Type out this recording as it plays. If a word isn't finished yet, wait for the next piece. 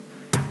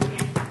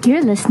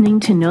You're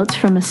listening to Notes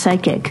from a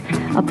Psychic,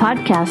 a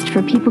podcast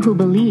for people who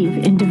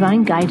believe in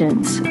divine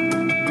guidance.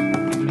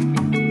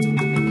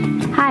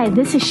 Hi,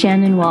 this is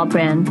Shannon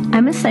Walbrand.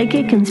 I'm a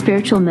psychic and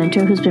spiritual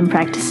mentor who's been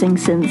practicing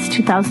since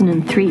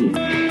 2003.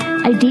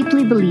 I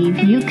deeply believe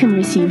you can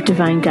receive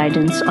divine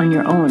guidance on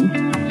your own.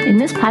 In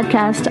this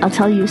podcast, I'll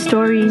tell you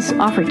stories,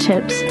 offer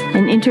tips,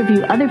 and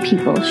interview other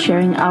people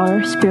sharing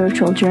our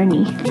spiritual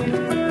journey.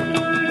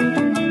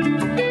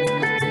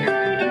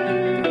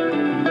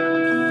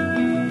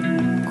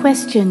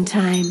 Question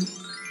time.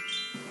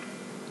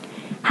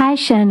 Hi,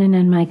 Shannon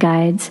and my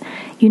guides.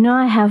 You know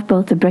I have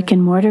both a brick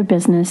and mortar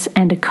business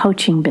and a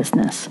coaching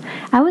business.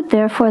 I would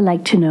therefore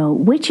like to know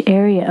which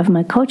area of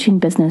my coaching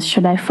business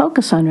should I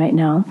focus on right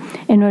now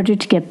in order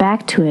to get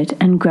back to it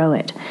and grow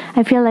it.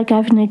 I feel like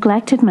I've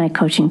neglected my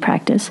coaching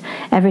practice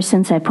ever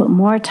since I put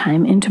more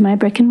time into my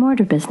brick and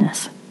mortar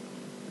business.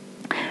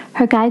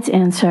 Her guides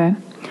answer,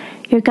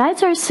 your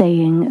guides are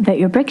saying that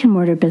your brick and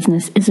mortar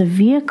business is a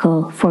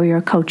vehicle for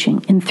your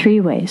coaching in 3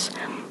 ways.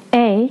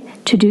 A,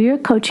 to do your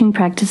coaching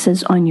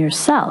practices on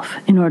yourself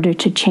in order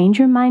to change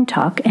your mind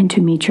talk and to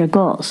meet your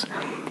goals.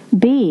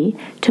 B,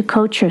 to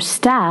coach your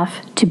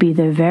staff to be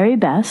their very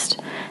best,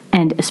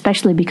 and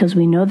especially because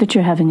we know that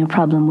you're having a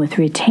problem with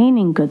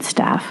retaining good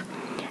staff.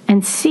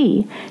 And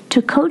C,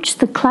 to coach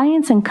the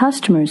clients and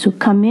customers who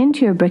come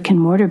into your brick and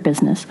mortar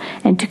business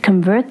and to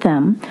convert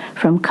them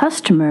from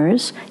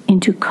customers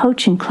into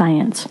coaching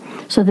clients.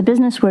 So the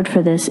business word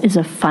for this is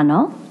a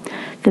funnel.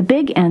 The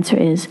big answer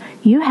is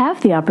you have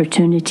the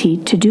opportunity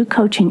to do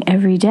coaching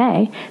every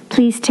day.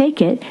 Please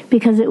take it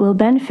because it will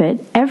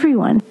benefit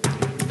everyone.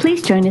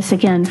 Please join us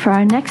again for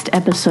our next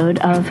episode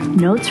of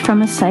Notes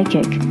from a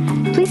Psychic.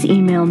 Please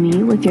email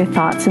me with your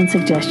thoughts and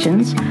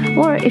suggestions,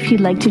 or if you'd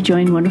like to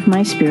join one of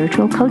my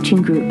spiritual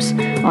coaching groups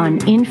on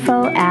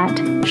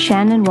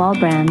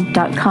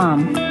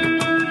info@shannonwalbrand.com.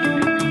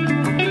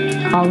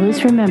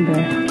 Always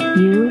remember,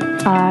 you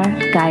are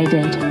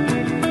guided.